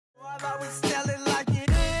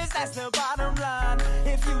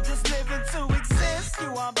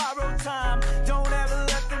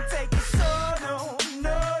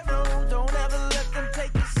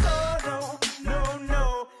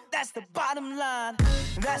line.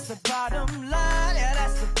 That's the bottom line. Yeah,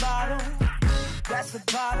 that's the bottom. That's the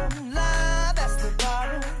bottom line. That's the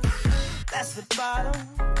bottom. That's the bottom.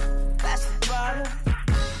 That's the bottom.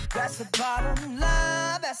 That's the bottom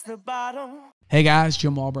line. That's the bottom. Hey guys,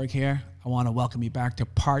 Jim Wahlberg here. I want to welcome you back to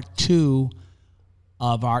part 2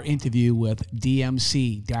 of our interview with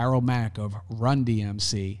DMC, Darryl Mack of Run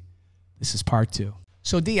DMC. This is part 2.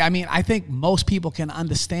 So D, I think most people can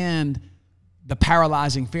understand the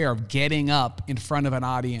paralyzing fear of getting up in front of an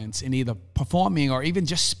audience and either performing or even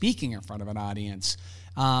just speaking in front of an audience.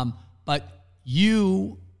 But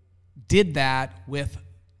you did that with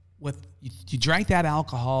you drank that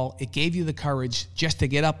alcohol. It gave you the courage just to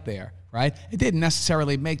get up there, right? It didn't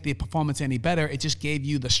necessarily make the performance any better. It just gave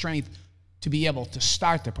you the strength to be able to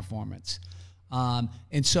start the performance.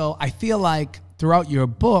 And so I feel like throughout your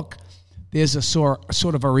book, there's a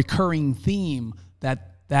sort of a recurring theme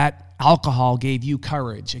that alcohol gave you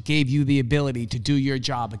courage. It gave you the ability to do your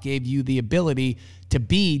job. It gave you the ability to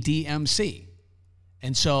be DMC.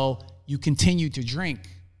 And so you continue to drink.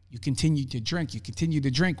 You continue to drink. You continue to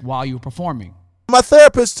drink while you're performing. My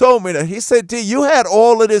therapist told me that. He said, D, you had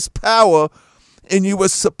all of this power and you were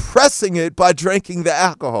suppressing it by drinking the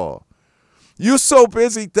alcohol. You're so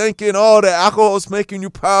busy thinking, oh, the alcohol is making you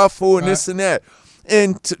powerful and this and that.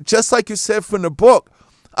 And just like you said from the book,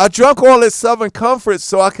 I drank all this Southern Comfort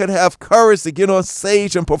so I could have courage to get on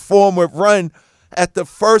stage and perform with Run at the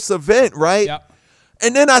first event, right? Yep.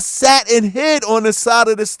 And then I sat and hid on the side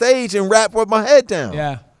of the stage and rapped with my head down.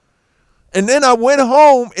 Yeah. And then I went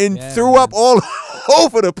home and threw up all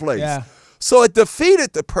over the place. Yeah. So it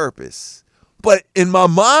defeated the purpose. But in my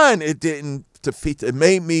mind, it didn't defeat it. It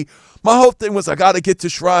made me, my whole thing was I got to get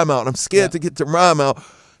this rhyme out. I'm scared to get the rhyme out.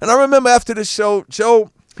 And I remember after the show,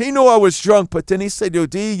 Joe, he knew I was drunk, but then he said, yo,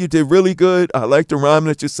 D, you did really good. I like the rhyme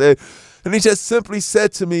that you said. And he just simply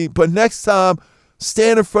said to me, but next time,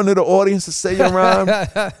 stand in front of the audience and say your rhyme.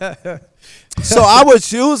 So I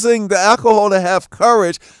was using the alcohol to have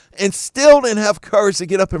courage and still didn't have courage to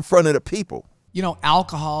get up in front of the people. You know,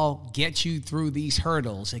 alcohol gets you through these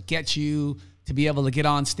hurdles. It gets you to be able to get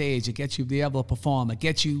on stage. It gets you to be able to perform. It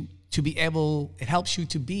gets you to be able, it helps you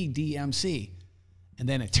to be DMC. And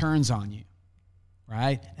then it turns on you,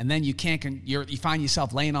 right? And then you can't, you find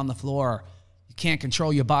yourself laying on the floor. You can't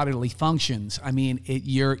control your bodily functions. I mean,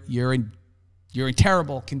 you're in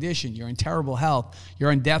terrible condition. You're in terrible health. You're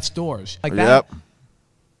on death's doors. Like that. Yep.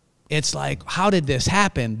 It's like, how did this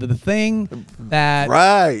happen? The thing that,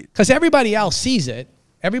 right? Because everybody else sees it.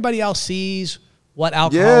 Everybody else sees what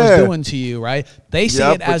alcohol is doing to you, right? They see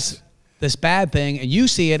it as this bad thing, and you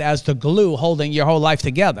see it as the glue holding your whole life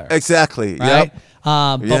together. Exactly. Right.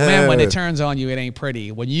 But man, when it turns on you, it ain't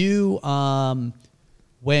pretty. When you end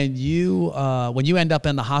up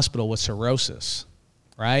in the hospital with cirrhosis,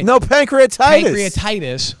 right? No, pancreatitis.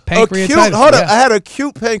 Pancreatitis. Acute, hold on, I had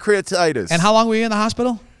acute pancreatitis. And how long were you in the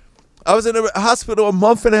hospital? I was in the hospital a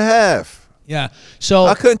month and a half. Yeah. So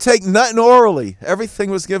I couldn't take nothing orally. Everything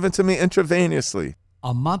was given to me intravenously.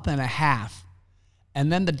 A month and a half.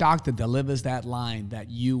 And then the doctor delivers that line that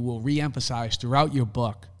you will reemphasize throughout your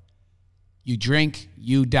book. You drink,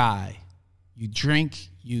 you die. You drink,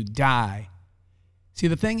 you die. See,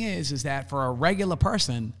 the thing is that for a regular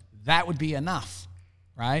person, that would be enough,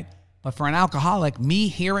 right? But for an alcoholic, me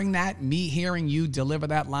hearing you deliver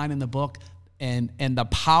that line in the book and the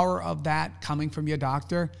power of that coming from your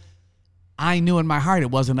doctor, I knew in my heart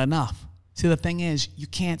it wasn't enough. See, the thing is, you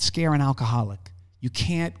can't scare an alcoholic. You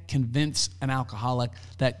can't convince an alcoholic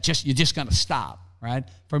that you're just going to stop, right?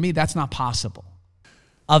 For me, that's not possible.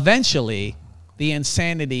 Eventually, the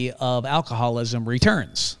insanity of alcoholism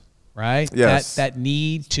returns, right? Yes. That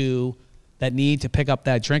need to pick up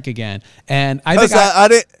that drink again. And I think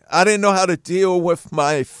I didn't know how to deal with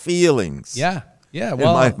my feelings. Yeah.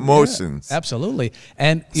 Well, and my emotions. Yeah, absolutely.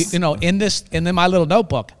 And you know, in my little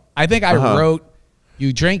notebook, I think I wrote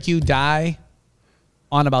 "You drink, you die"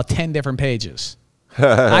 on about 10 different pages.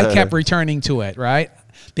 I kept returning to it, right?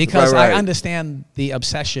 Because I understand the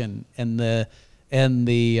obsession and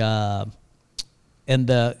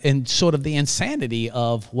sort of the insanity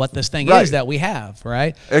of what this thing is that we have,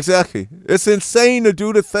 right? Exactly. It's insane to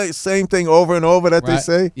do the same thing over and over that they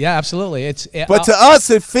say. Yeah, absolutely. But to us,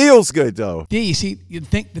 it feels good, though. Yeah, you see,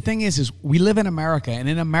 the thing is we live in America, and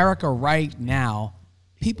in America right now,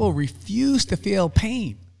 people refuse to feel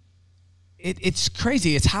pain. It's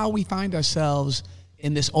crazy. It's how we find ourselves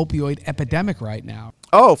in this opioid epidemic right now.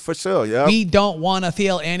 Oh, for sure, yeah. We don't want to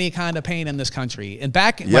feel any kind of pain in this country. And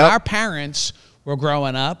back when our parents were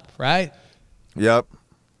growing up, right? Yep.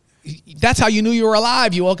 That's how you knew you were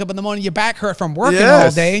alive. You woke up in the morning, your back hurt from working all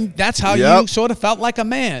day, and that's how you sort of felt like a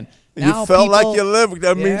man. Now you felt like people- you're living.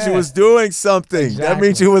 That means you Yeah. was doing something. That Exactly.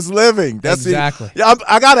 means you was living. That's Exactly. Yeah,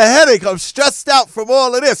 I got a headache. I'm stressed out from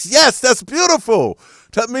all of this. Yes, that's beautiful.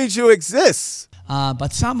 That means you exist.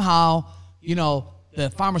 But somehow, you know, the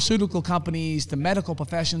pharmaceutical companies, the medical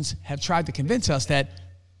professions have tried to convince us that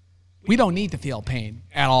we don't need to feel pain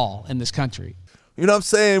at all in this country. You know what I'm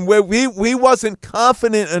saying? Where we wasn't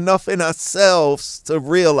confident enough in ourselves to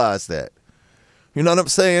realize that. You know what I'm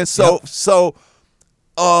saying? So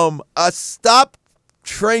I stopped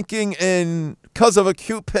drinking because of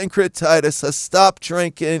acute pancreatitis. I stopped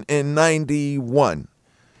drinking in 91.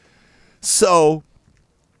 So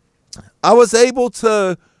I was able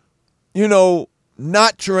to, you know,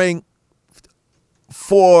 not drink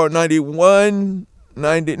for 91,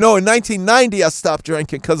 90. No, in 1990 I stopped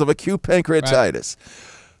drinking because of acute pancreatitis. Right.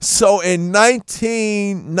 So in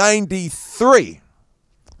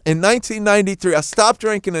 1993, I stopped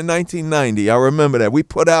drinking in 1990. I remember that. We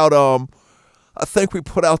put out, I think we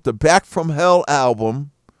put out the Back from Hell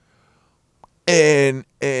album, and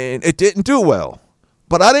it didn't do well.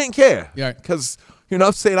 But I didn't care. Yeah. Because, you know what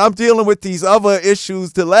I'm saying, I'm dealing with these other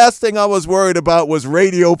issues. The last thing I was worried about was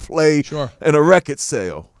radio play and a record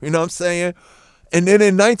sale. You know what I'm saying? And then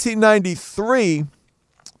in 1993,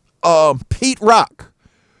 Pete Rock,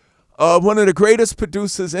 one of the greatest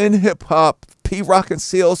producers in hip-hop, Pete Rock and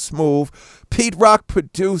CL Smooth, Pete Rock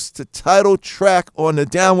produced the title track on the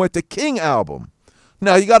Down With the King album.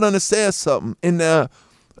 Now, you got to understand something. In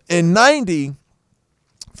 90,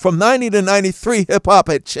 from 90 to 93, hip-hop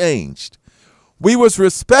had changed. We was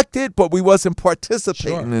respected, but we wasn't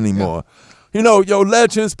participating anymore. Yeah. You know,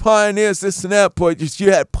 legends, pioneers, this and that, but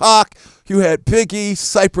you had Pac, you had Biggie,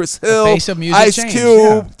 Cypress Hill, Ice changed,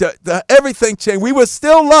 Cube, everything changed. We were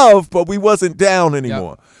still loved, but we wasn't down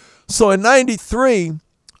anymore. Yep. So in 93,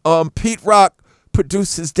 Pete Rock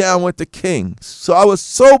produces Down With the King. So I was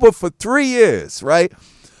sober for 3 years, right?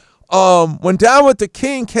 When Down With the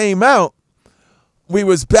King came out, we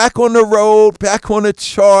was back on the road, back on the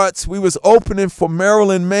charts. We was opening for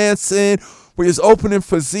Marilyn Manson. We was opening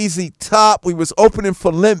for ZZ Top. We was opening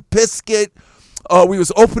for Limp Bizkit. We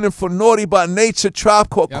was opening for Naughty by Nature, Tribe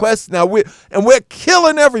Called Quest. Now we're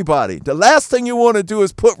killing everybody. The last thing you want to do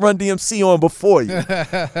is put Run DMC on before you.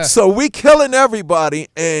 So we killing everybody,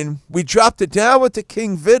 and we dropped it Down With the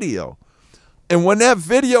King video. And when that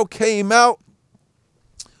video came out,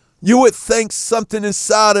 you would think something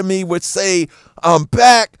inside of me would say, I'm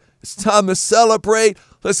back. It's time to celebrate.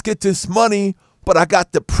 Let's get this money. But I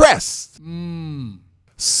got depressed.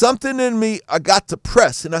 Something in me, I got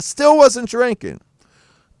depressed. And I still wasn't drinking.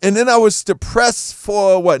 And then I was depressed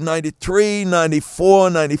for, 93, 94,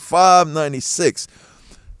 95, 96.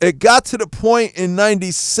 It got to the point in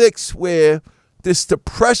 96 where this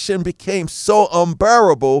depression became so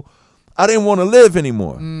unbearable, I didn't want to live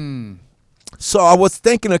anymore. So I was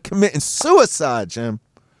thinking of committing suicide, Jim.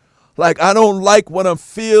 Like, I don't like what I'm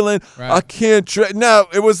feeling. Right. I can't drink. Now,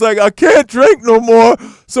 it was like, I can't drink no more,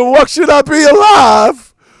 so what should I be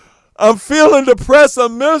alive? I'm feeling depressed.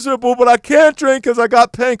 I'm miserable, but I can't drink because I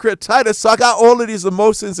got pancreatitis. So I got all of these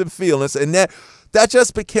emotions and feelings, and that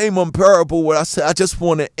just became unbearable where I said, I just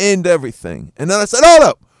want to end everything. And then I said, hold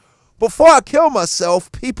up. Before I kill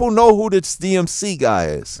myself, people know who this DMC guy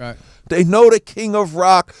is. Right. They know the King of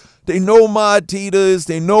Rock. They know my Adidas.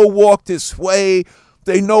 They know Walk This Way.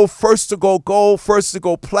 They know first to go gold, first to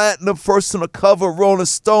go platinum, first on the cover of Rolling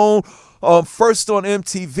Stone, first on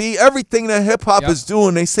MTV. Everything that hip-hop is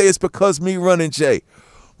doing, they say it's because me running Jay.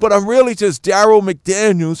 But I'm really just Darryl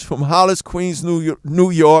McDaniels from Hollis, Queens, New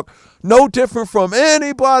York. No different from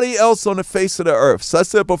anybody else on the face of the earth. So I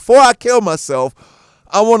said, before I kill myself,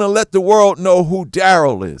 I want to let the world know who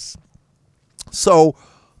Darryl is. So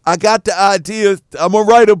I got the idea, I'm going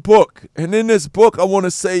to write a book. And in this book, I want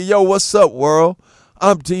to say, yo, what's up, world?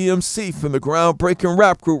 I'm DMC from the groundbreaking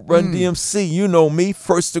rap group Run DMC. You know me.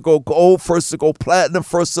 First to go gold, first to go platinum,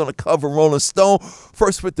 first on the cover of Rolling Stone,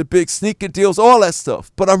 first with the big sneaker deals, all that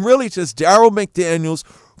stuff. But I'm really just Darryl McDaniels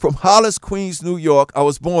from Hollis, Queens, New York. I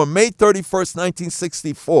was born May 31st,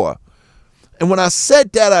 1964. And when I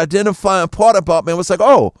said that identifying part about me, I was like,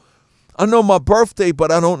 oh, I know my birthday,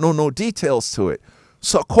 but I don't know no details to it.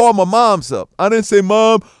 So I called my mom's up. I didn't say,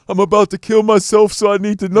 Mom, I'm about to kill myself, so I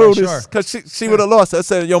need to know this. Because she would have lost. I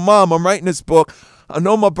said, yo, Mom, I'm writing this book. I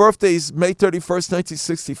know my birthday is May 31st,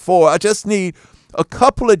 1964. I just need a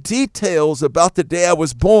couple of details about the day I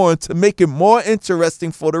was born to make it more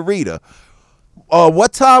interesting for the reader.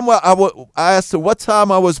 What time I asked her what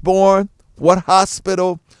time I was born, what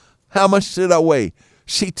hospital, how much did I weigh.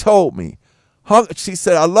 She told me. She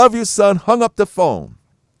said, I love you, son, hung up the phone.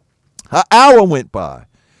 An hour went by.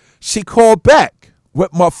 She called back.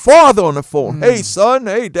 with my father on the phone. Hey, son.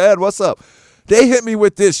 Hey, Dad, what's up? They hit me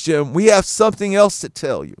with this, Jim. We have something else to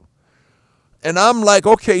tell you. And I'm like,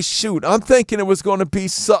 okay, shoot. I'm thinking it was going to be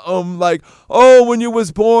something like, oh, when you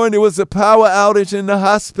was born, there was a power outage in the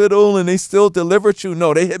hospital and they still delivered you.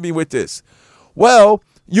 No, they hit me with this. Well,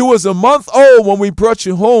 you was a month old when we brought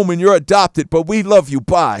you home and you're adopted, but we love you.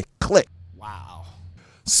 Bye. Click. Wow.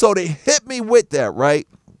 So they hit me with that, right?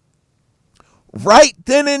 Right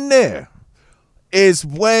then and there is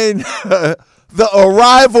when the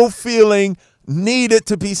arrival feeling needed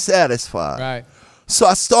to be satisfied. Right. So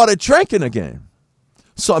I started drinking again.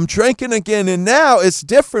 So I'm drinking again, and now it's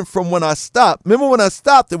different from when I stopped. Remember when I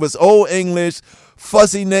stopped, it was Old English,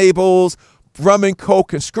 fuzzy neighbors, rum and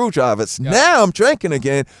coke, and screwdrivers. Yep. Now I'm drinking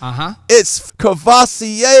again. Uh-huh. It's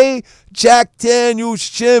Cavassier, Jack Daniels,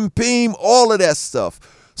 Jim Beam, all of that stuff.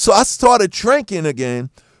 So I started drinking again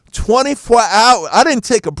 24 hours. I didn't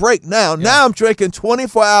take a break now. Yeah. Now I'm drinking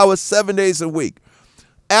 24 hours, 7 days a week.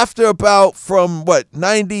 After about from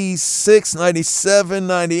 96, 97,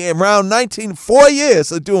 98, around 4 years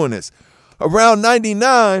of doing this. Around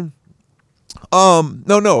 99,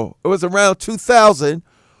 it was around 2000.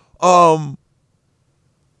 My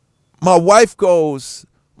wife goes,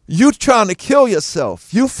 you trying to kill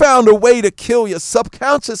yourself. You found a way to kill yourself.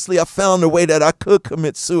 Subconsciously, I found a way that I could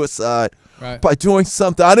commit suicide by doing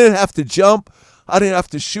something. I didn't have to jump. I didn't have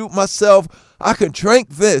to shoot myself. I could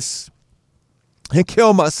drink this and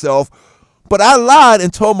kill myself. But I lied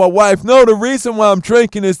and told my wife, no, the reason why I'm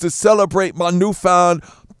drinking is to celebrate my newfound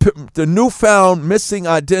missing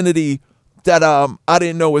identity that I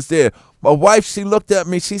didn't know was there. My wife, she looked at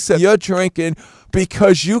me, she said, you're drinking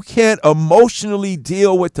because you can't emotionally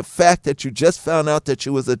deal with the fact that you just found out that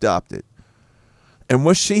you was adopted. And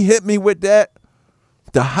when she hit me with that,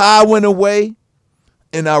 the high went away,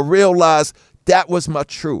 and I realized that was my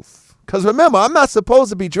truth. Because remember, I'm not supposed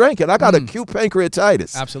to be drinking. I got acute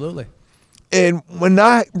pancreatitis. Absolutely. And when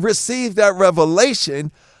I received that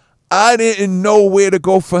revelation, I didn't know where to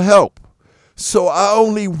go for help. So I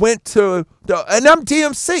only went to and I'm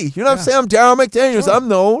DMC. You know what I'm saying? I'm Darryl McDaniels. Sure. I'm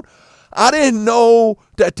known. I didn't know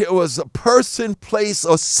that there was a person, place,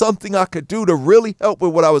 or something I could do to really help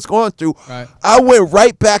with what I was going through. Right. I went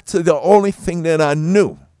right back to the only thing that I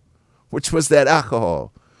knew, which was that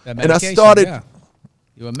alcohol. That and I medication, started. yeah.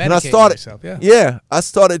 You were medicating yourself, yeah. Yeah, I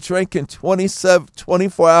started drinking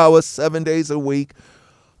 24 hours, 7 days a week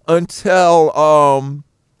until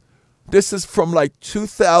this is from like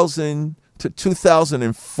 2000 to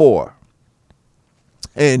 2004.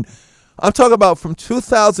 And I'm talking about from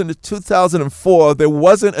 2000 to 2004, there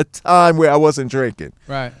wasn't a time where I wasn't drinking.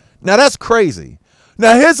 Right. Now, that's crazy.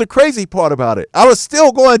 Now, here's the crazy part about it. I was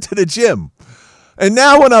still going to the gym. And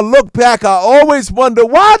now when I look back, I always wonder,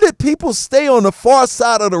 why did people stay on the far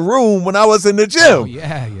side of the room when I was in the gym? Oh,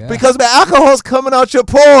 yeah. Because the alcohol's coming out your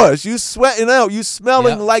pores. You sweating out. You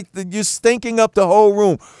smelling like you stinking up the whole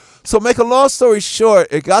room. So make a long story short,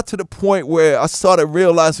 it got to the point where I started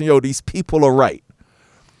realizing, these people are right.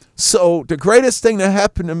 So the greatest thing that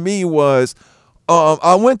happened to me was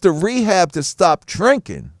I went to rehab to stop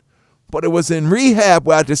drinking. But it was in rehab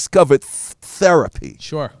where I discovered therapy.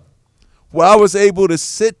 Sure. Where I was able to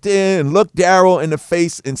sit there and look Darryl in the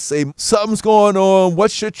face and say, something's going on.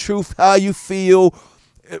 What's your truth? How you feel?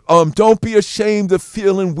 Don't be ashamed of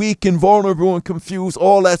feeling weak and vulnerable and confused.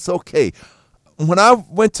 All that's okay. When I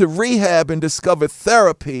went to rehab and discovered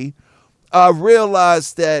therapy, I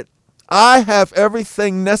realized that I have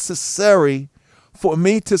everything necessary for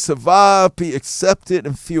me to survive, be accepted,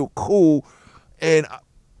 and feel cool. And,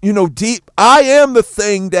 deep, I am the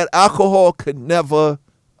thing that alcohol could never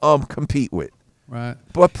compete with. Right.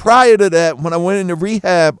 But prior to that, when I went into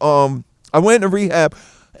rehab, and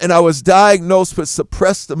I was diagnosed with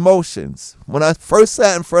suppressed emotions. When I first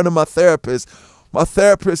sat in front of my therapist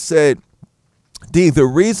said, D, the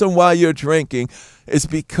reason why you're drinking is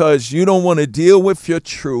because you don't want to deal with your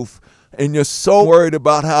truth and you're so worried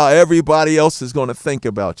about how everybody else is going to think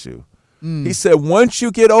about you. He said, once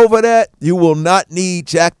you get over that, you will not need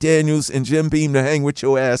Jack Daniels and Jim Beam to hang with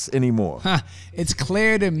your ass anymore. It's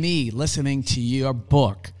clear to me, listening to your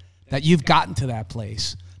book, that you've gotten to that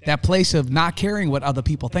place of not caring what other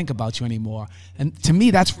people think about you anymore. And to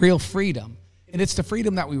me, that's real freedom. And it's the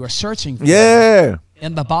freedom that we were searching for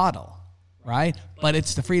in the bottle, right? But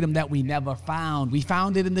it's the freedom that we never found. We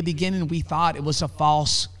found it in the beginning. We thought it was a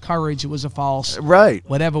false courage. It was a false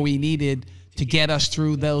whatever we needed to get us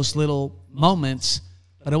through those little moments,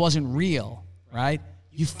 but it wasn't real, right?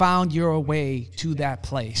 You found your way to that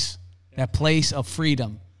place of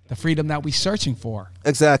freedom, the freedom that we're searching for.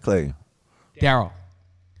 Exactly. Darryl,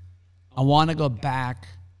 I want to go back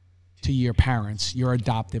to your parents, your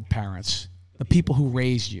adoptive parents, the people who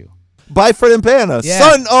raised you? Byford and Banner, Yeah.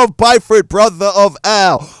 son of Byford, brother of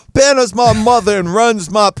Al. Banner's my mother and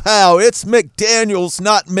runs my pal. It's McDaniels,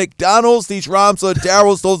 not McDonald's. These rhymes are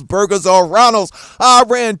Darryl's, those burgers are Ronald's. I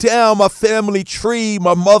ran down my family tree,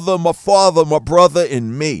 my mother, my father, my brother,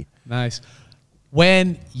 and me. Nice.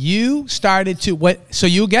 When you started to, so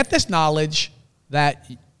you get this knowledge that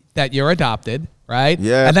you're adopted, right?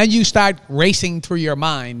 Yeah. And then you start racing through your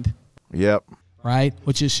mind, Yep. right?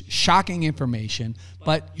 Which is shocking information,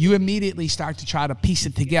 but you immediately start to try to piece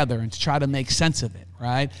it together and to try to make sense of it,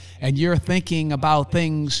 right? And you're thinking about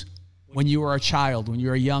things when you were a child, when you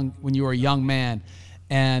were a young man,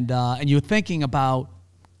 and you're thinking about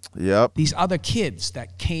Yep. these other kids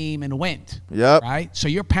that came and went, Yep. right? So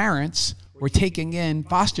your parents were taking in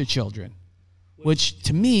foster children, which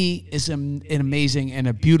to me is an amazing and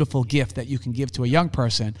a beautiful gift that you can give to a young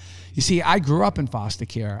person. You see, I grew up in foster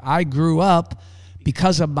care. I grew up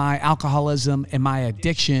because of my alcoholism and my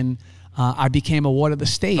addiction. I became a ward of the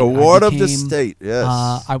state. A ward of the state,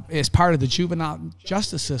 yes. As part of the juvenile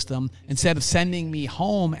justice system, instead of sending me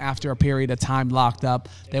home after a period of time locked up,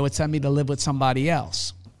 they would send me to live with somebody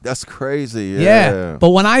else. That's crazy. Yeah. But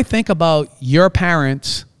when I think about your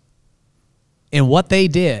parents and what they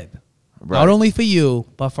did, not only for you,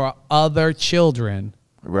 but for other children.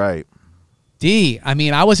 Right. I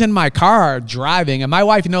mean, I was in my car driving, and my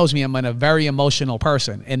wife knows me. I'm a very emotional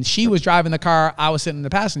person. And she was driving the car. I was sitting in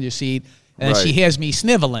the passenger seat, and she hears me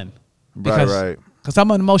sniveling. Because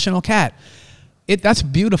I'm an emotional cat. That's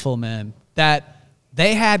beautiful, man, that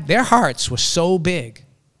their hearts were so big,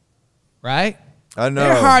 right? I know.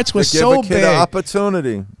 Their hearts were so big. To give a kid an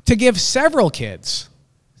opportunity. To give several kids.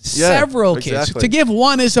 Several kids. To give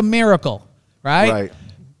one is a miracle, right? Right.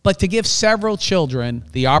 But to give several children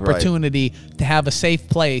the opportunity to have a safe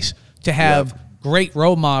place, to have great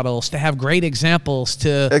role models, to have great examples,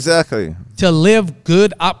 to live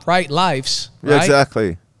good, upright lives. Right?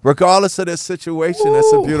 Exactly. Regardless of their situation,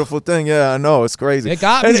 that's a beautiful thing. Yeah, I know. It's crazy. It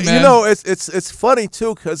got me, man. You know, it's funny,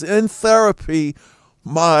 too, because in therapy,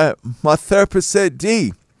 my therapist said,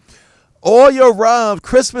 D, all your rhymes,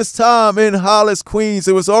 Christmas time in Hollis, Queens,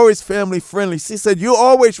 it was always family friendly. She said, you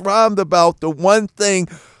always rhymed about the one thing,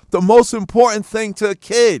 the most important thing to a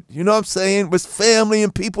kid, you know what I'm saying, was family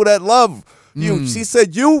and people that love you. She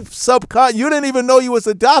said, you didn't even know you was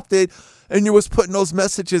adopted, and you was putting those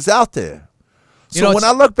messages out there. So when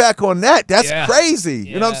I look back on that, that's crazy.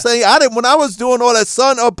 You know what I'm saying? When I was doing all that,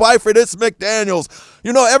 son of Byford, it's McDaniels,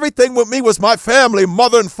 you know, everything with me was my family,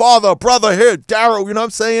 mother and father, brother here, Darryl, you know what I'm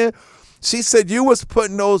saying? She said you was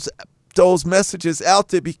putting those messages out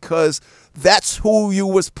there because that's who you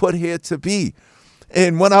was put here to be.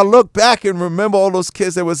 And when I look back and remember all those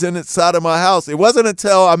kids that was inside of my house, it wasn't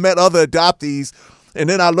until I met other adoptees and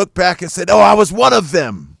then I looked back and said, oh, I was one of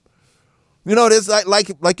them. You know, there's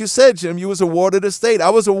like you said, Jim, you was a ward of the state. I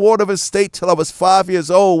was a ward of a state till I was 5 years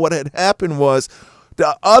old. What had happened was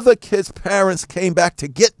the other kids' parents came back to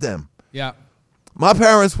get them. Yeah. My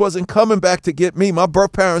parents wasn't coming back to get me. My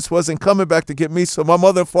birth parents wasn't coming back to get me. So my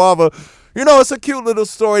mother and father, you know, it's a cute little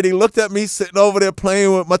story. They looked at me sitting over there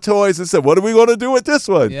playing with my toys and said, what are we going to do with this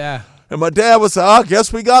one? Yeah. And my dad was like, I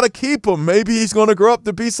guess we got to keep him. Maybe he's going to grow up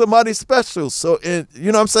to be somebody special. So, you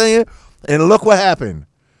know what I'm saying? And look what happened.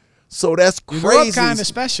 So that's crazy. You grew up kind of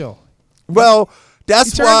special. Well,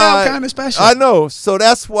 that's why. You turned out kind of special. I know. So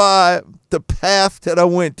that's why the path that I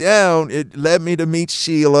went down, it led me to meet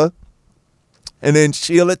Sheila. And then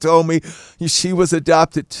Sheila told me she was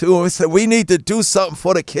adopted too. And we said, we need to do something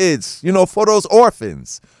for the kids, you know, for those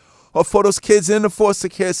orphans or for those kids in the foster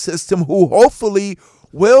care system who hopefully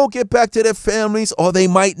will get back to their families or they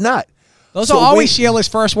might not. Those are always Sheila's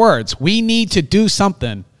first words. We need to do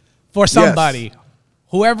something for somebody,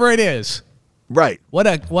 whoever it is. Right. What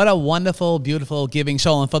a wonderful, beautiful, giving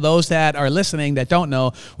soul. And for those that are listening that don't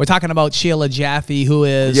know, we're talking about Sheila Jaffe, who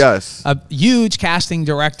is a huge casting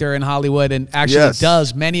director in Hollywood and actually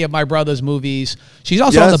does many of my brother's movies. She's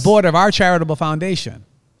also on the board of our charitable foundation.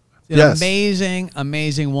 An amazing,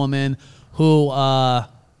 amazing woman who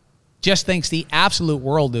just thinks the absolute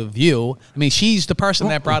world of you. I mean, she's the person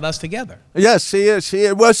that brought us together. Yes, she is. She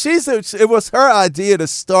is. Well, it was her idea to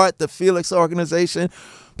start the Felix organization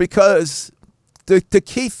because the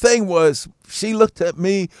key thing was she looked at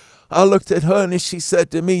me, I looked at her, and then she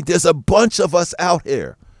said to me, there's a bunch of us out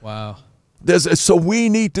here. Wow. So we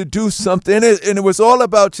need to do something. And it was all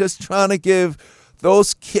about just trying to give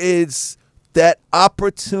those kids that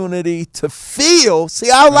opportunity to feel.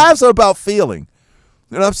 See, our lives are about feeling.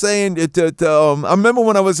 You know what I'm saying? I remember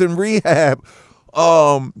when I was in rehab,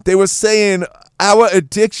 they were saying our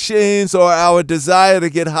addictions or our desire to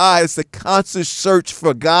get high is the constant search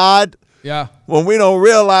for God. Yeah. When we don't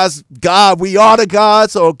realize God, we are the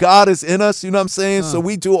gods, or God is in us, you know what I'm saying? So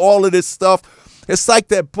we do all of this stuff. It's like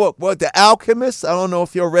that book, The Alchemist. I don't know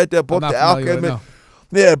if you read that book, The Alchemist.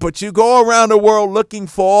 Yeah, but you go around the world looking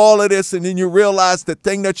for all of this, and then you realize the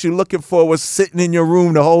thing that you're looking for was sitting in your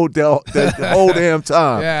room the whole damn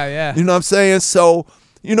time. Yeah, yeah. You know what I'm saying? So,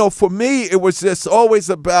 you know, for me, it was just always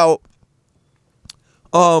about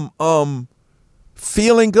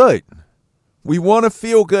feeling good. We want to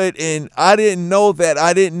feel good, and I didn't know that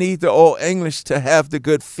I didn't need the old English to have the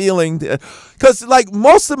good feeling. Because, like,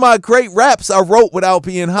 most of my great raps I wrote without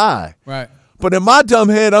being high. Right. But in my dumb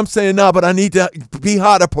head, I'm saying, nah, but I need to be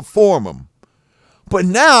high to perform them. But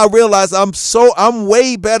now I realize I'm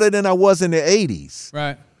way better than I was in the 80s.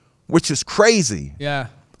 Right. Which is crazy. Yeah.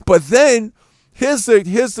 But then, here's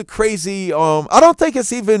the crazy, I don't think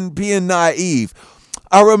it's even being naive.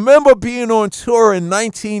 I remember being on tour in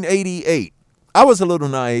 1988. I was a little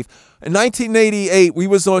naive. In 1988, we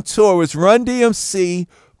was on tour. It was Run DMC,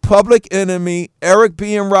 Public Enemy, Eric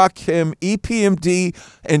B. and Rakim, EPMD,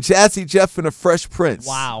 and Jazzy Jeff and the Fresh Prince.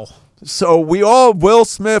 Wow. So we all, Will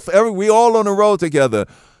Smith, we all on the road together.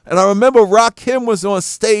 And I remember Rakim was on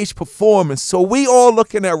stage performing. So we all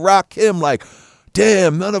looking at Rakim like,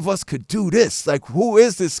 damn, none of us could do this. Like, who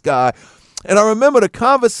is this guy? And I remember the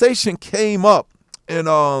conversation came up.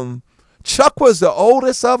 And Chuck was the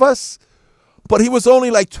oldest of us, but he was only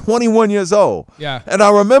like 21 years old. Yeah. And I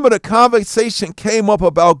remember the conversation came up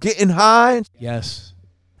about getting high. Yes.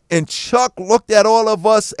 And Chuck looked at all of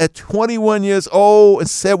us at 21 years old and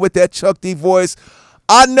said with that Chuck D voice,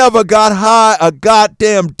 I never got high a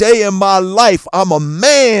goddamn day in my life. I'm a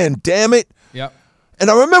man, damn it. Yep. And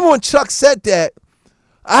I remember when Chuck said that,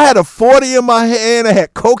 I had a 40 in my hand. I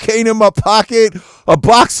had cocaine in my pocket, a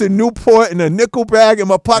box of Newport, and a nickel bag in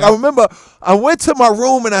my pocket. I remember I went to my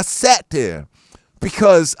room and I sat there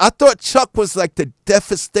because I thought Chuck was like the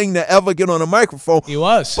deafest thing to ever get on a microphone. He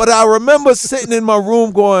was. But I remember sitting in my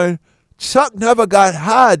room going, Chuck never got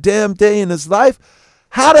high a damn day in his life.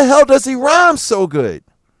 How the hell does he rhyme so good?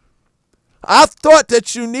 I thought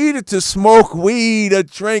that you needed to smoke weed or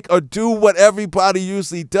drink or do what everybody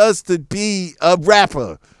usually does to be a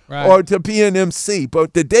rapper or to be an MC.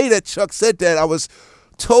 But the day that Chuck said that, I was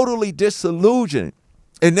totally disillusioned.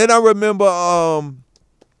 And then I remember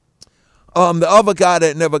the other guy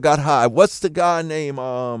that never got high. What's the guy named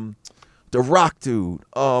the rock dude?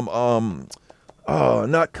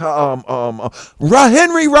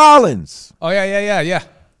 Henry Rollins. Oh yeah.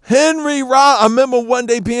 Henry Rollins, I remember one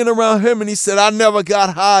day being around him and he said, I never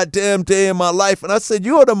got high a damn day in my life. And I said,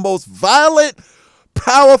 you are the most violent,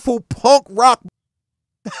 powerful punk rock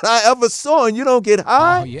that I ever saw, and you don't get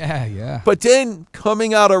high? Oh, yeah. But then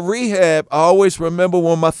coming out of rehab, I always remember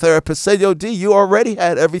when my therapist said, yo, D, you already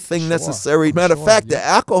had everything necessary. Matter of fact, the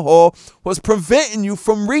alcohol was preventing you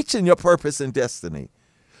from reaching your purpose and destiny.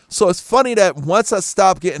 So it's funny that once I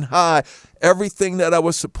stopped getting high, everything that I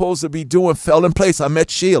was supposed to be doing fell in place. I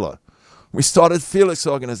met Sheila. We started Felix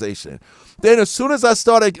Organization. Then as soon as I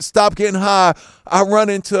stopped getting high, I run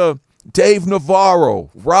into Dave Navarro,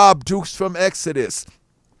 Rob Dukes from Exodus,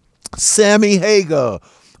 Sammy Hagar,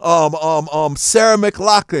 Sarah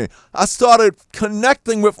McLachlan. I started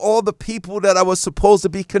connecting with all the people that I was supposed to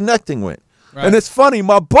be connecting with. Right. And it's funny,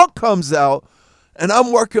 my book comes out, and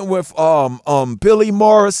I'm working with Billy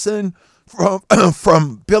Morrison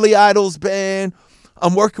from Billy Idol's band.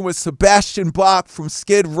 I'm working with Sebastian Bach from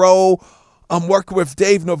Skid Row. I'm working with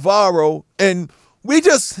Dave Navarro. And we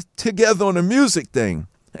just together on a music thing.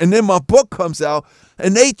 And then my book comes out,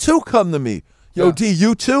 and they too come to me. Yo, D,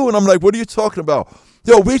 you too? And I'm like, what are you talking about?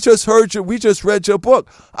 Yo, we just heard you. We just read your book.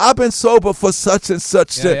 I've been sober for such and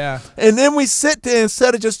such. Yeah. And then we sit there,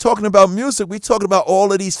 instead of just talking about music, we talking about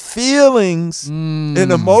all of these feelings and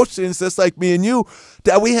emotions, just like me and you,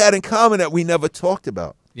 that we had in common that we never talked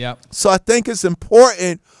about. Yeah. So I think it's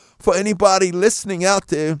important for anybody listening out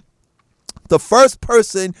there, the first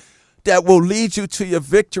person that will lead you to your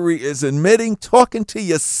victory is talking to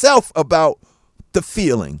yourself about the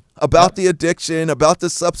feeling, about the addiction, about the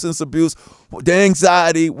substance abuse, the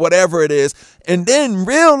anxiety, whatever it is, and then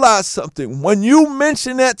realize something. When you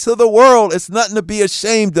mention that to the world, it's nothing to be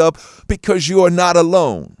ashamed of because you are not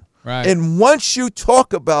alone. Right. And once you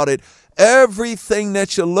talk about it, everything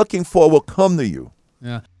that you're looking for will come to you.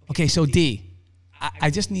 Yeah. Okay, so D, I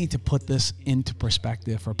just need to put this into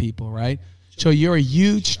perspective for people, right? So you're a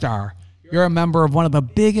huge star. You're a member of one of the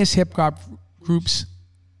biggest hip-hop groups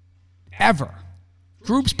ever.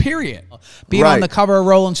 Groups, period. Being on the cover of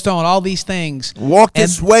Rolling Stone, all these things. Walk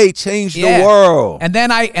this way, change the world. And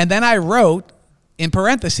then I wrote in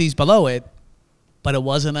parentheses below it, but it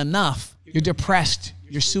wasn't enough. You're depressed.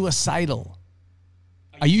 You're suicidal.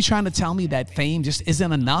 Are you trying to tell me that fame just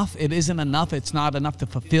isn't enough? It isn't enough. It's not enough to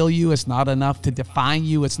fulfill you. It's not enough to define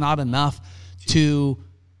you. It's not enough to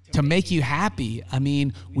make you happy. I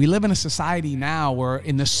mean, we live in a society now where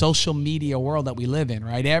in the social media world that we live in,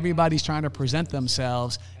 right? Everybody's trying to present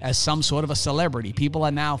themselves as some sort of a celebrity. People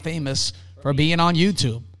are now famous for being on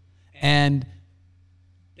YouTube. And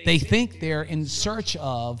they think they're in search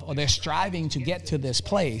of, or they're striving to get to this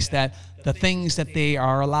place, that the things that they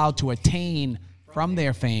are allowed to attain from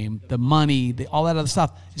their fame, the money, all that other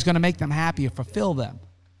stuff, is going to make them happy or fulfill them.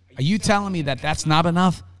 Are you telling me that that's not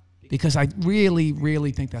enough? Because I really,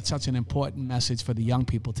 really think that's such an important message for the young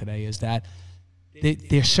people today, is that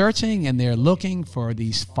they're searching and they're looking for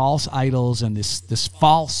these false idols and this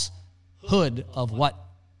falsehood of what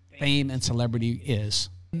fame and celebrity is.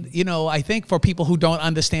 You know, I think for people who don't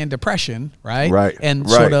understand depression, right? Right. And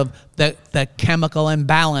right. sort of the chemical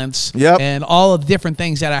imbalance and all of the different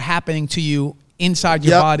things that are happening to you inside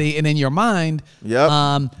your body and in your mind.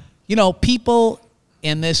 You know, people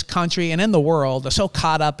in this country and in the world are so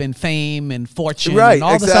caught up in fame and fortune and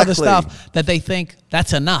all this other stuff that they think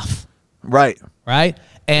that's enough. Right. Right.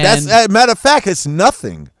 And that's, as a matter of fact, it's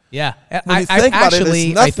nothing. Yeah. When you think about it,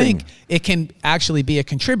 it's nothing. I think it can actually be a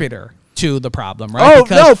contributor to the problem, right? Oh,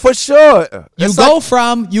 no, for sure. You go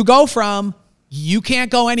from you can't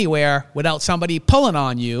go anywhere without somebody pulling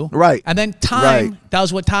on you. Right. And then time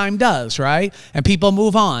does what time does, right? And people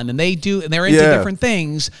move on and they're into different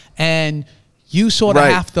things, and you sort of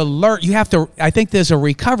have to learn. I think there's a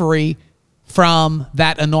recovery from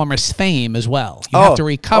that enormous fame as well. You have to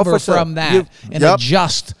recover from that and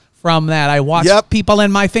adjust from that. I watch people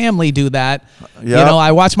in my family do that. You know,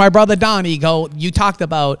 I watch my brother Donnie go. You talked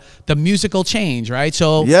about the musical change, right?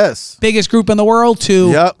 So biggest group in the world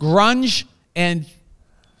to grunge, and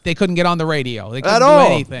they couldn't get on the radio. They couldn't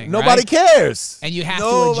do anything. Nobody cares. And you have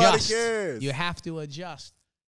to adjust. You have to adjust.